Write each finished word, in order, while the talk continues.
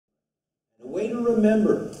The way to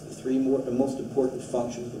remember the three most important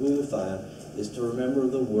functions of glutathione is to remember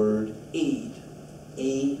the word aid.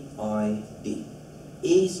 A-I-D.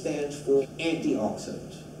 A stands for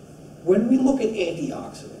antioxidant. When we look at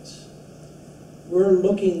antioxidants, we're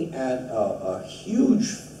looking at a huge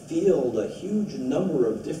field, a huge number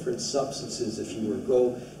of different substances. If you were to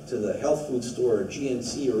go to the health food store or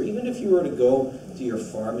GNC, or even if you were to go to your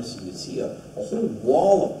pharmacy, you'd see a whole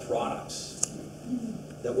wall of products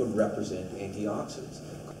that would represent antioxidants.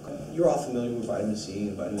 You're all familiar with vitamin C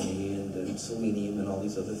and vitamin E and selenium and all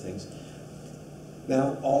these other things.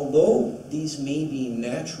 Now, although these may be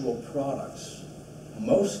natural products,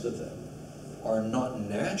 most of them are not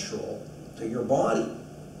natural to your body.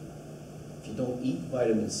 If you don't eat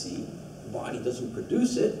vitamin C, the body doesn't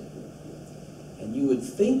produce it. And you would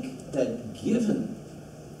think that given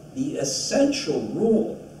the essential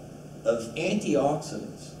role of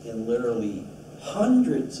antioxidants in literally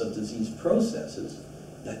hundreds of disease processes,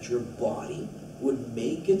 that your body would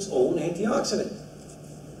make its own antioxidant.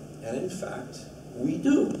 And in fact, we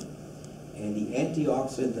do. And the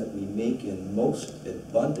antioxidant that we make in most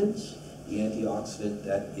abundance, the antioxidant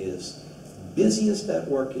that is busiest at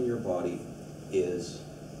work in your body, is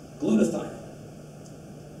glutathione.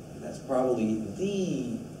 And that's probably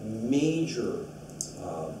the major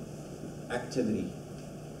activity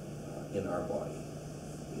in our body.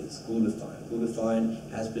 It's glutathione. Glutathione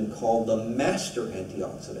has been called the master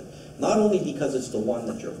antioxidant, not only because it's the one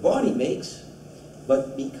that your body makes,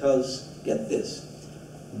 but because, get this,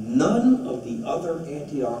 none of the other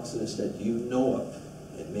antioxidants that you know of,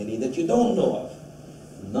 and many that you don't know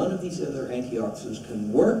of, none of these other antioxidants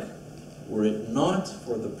can work were it not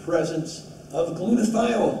for the presence of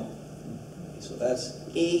glutathione. So that's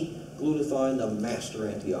glutathione, the master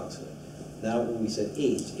antioxidant. Now, when we said A,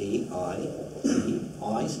 it's A-I-D.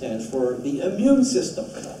 I stands for the immune system.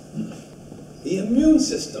 The immune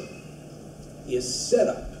system is set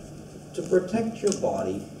up to protect your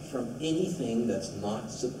body from anything that's not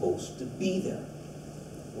supposed to be there,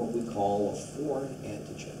 what we call a foreign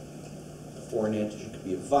antigen. A foreign antigen could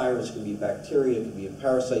be a virus, it could be a bacteria, it could be a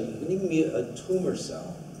parasite, it can even be a tumor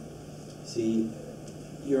cell. See,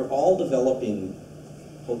 you're all developing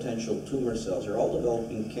potential tumor cells, you're all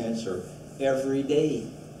developing cancer every day.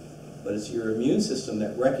 But it's your immune system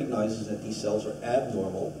that recognizes that these cells are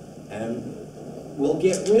abnormal and will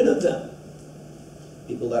get rid of them.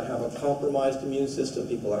 People that have a compromised immune system,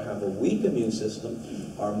 people that have a weak immune system,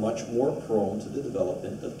 are much more prone to the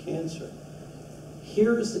development of cancer.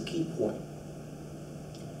 Here is the key point.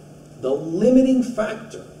 The limiting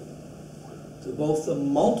factor to both the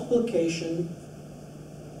multiplication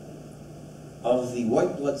of the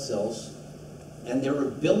white blood cells and their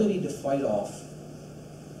ability to fight off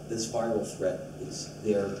this viral threat is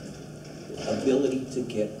their ability to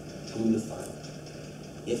get glutathione.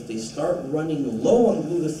 If they start running low on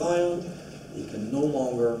glutathione, they can no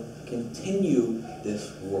longer continue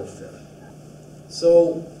this warfare.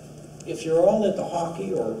 So if you're all into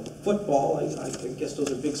hockey or football, I guess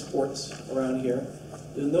those are big sports around here,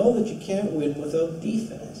 you know that you can't win without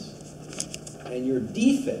defense. And your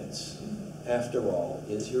defense, after all,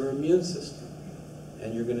 is your immune system.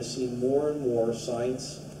 And you're going to see more and more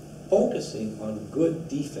science focusing on good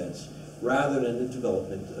defense rather than the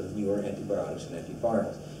development of newer antibiotics and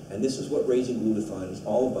antivirals. And this is what raising glutathione is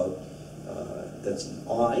all about. That's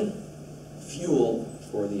the I, fuel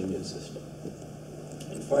for the immune system.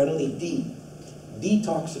 And finally, D,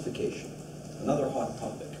 detoxification, another hot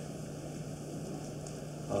topic.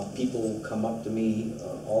 People come up to me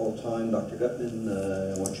all the time, Dr. Gutman,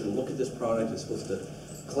 I want you to look at this product, it's supposed to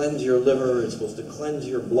cleanse your liver, it's supposed to cleanse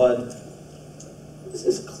your blood. What does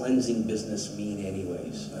this cleansing business mean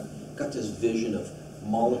anyways? I've got this vision of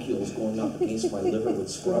molecules going up against my liver with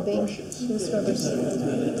scrub brushes.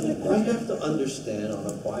 I have to understand on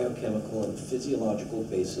a biochemical and physiological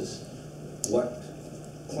basis what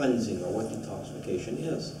cleansing or what detoxification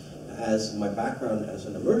is. As my background as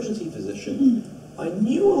an emergency physician, I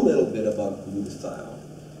knew a little bit about glutathione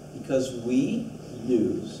because we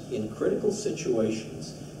use, in critical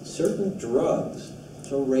situations, certain drugs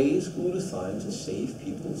to raise glutathione to save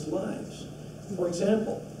people's lives. For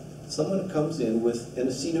example, someone comes in with an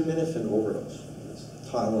acetaminophen overdose, it's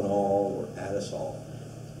Tylenol or Adasol.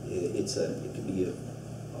 It can be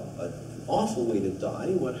an awful way to die.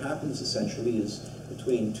 What happens essentially is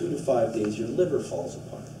between 2 to 5 days your liver falls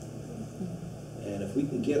apart. And if we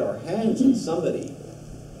can get our hands on somebody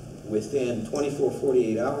within 24,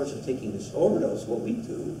 48 hours of taking this overdose, what we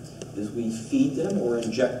do is we feed them or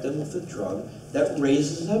inject them with a drug that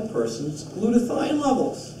raises that person's glutathione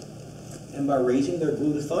levels. And by raising their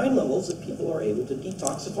glutathione levels, the people are able to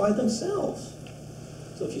detoxify themselves.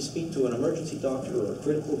 So if you speak to an emergency doctor or a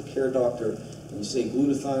critical care doctor, and you say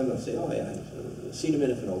glutathione, they'll say, oh yeah,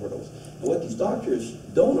 acetaminophen overdose. And what these doctors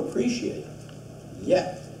don't appreciate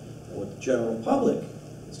yet, and what the general public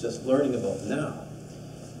is just learning about now,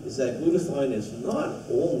 is that glutathione is not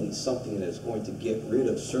only something that is going to get rid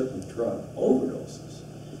of certain drug overdoses,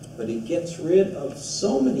 but it gets rid of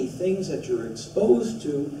so many things that you're exposed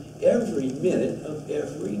to every minute of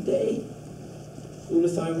every day.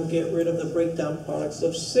 Glutathione will get rid of the breakdown products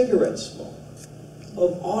of cigarette smoke,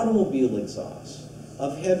 of automobile exhaust,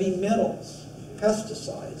 of heavy metals,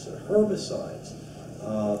 pesticides or herbicides,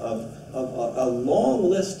 of a long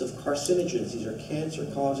list of carcinogens. These are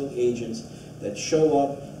cancer-causing agents that show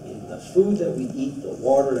up in the food that we eat, the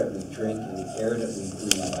water that we drink, and the air that we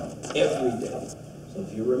breathe every day. So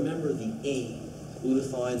if you remember the A,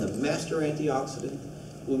 glutathione, the master antioxidant,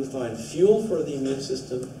 glutathione, fuel for the immune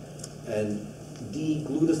system, and D,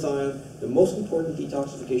 glutathione, the most important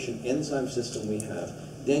detoxification enzyme system we have,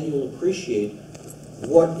 then you'll appreciate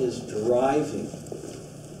what is driving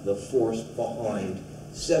the force behind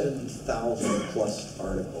 70,000 plus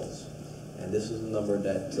articles. And this is a number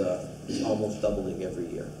that is almost doubling every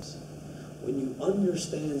year. When you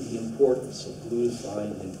understand the importance of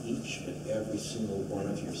glutathione in each and every single one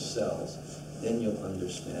of your cells, then you'll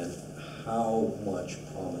understand how much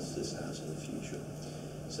promise this has in the future.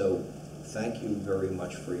 So thank you very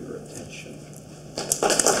much for your attention.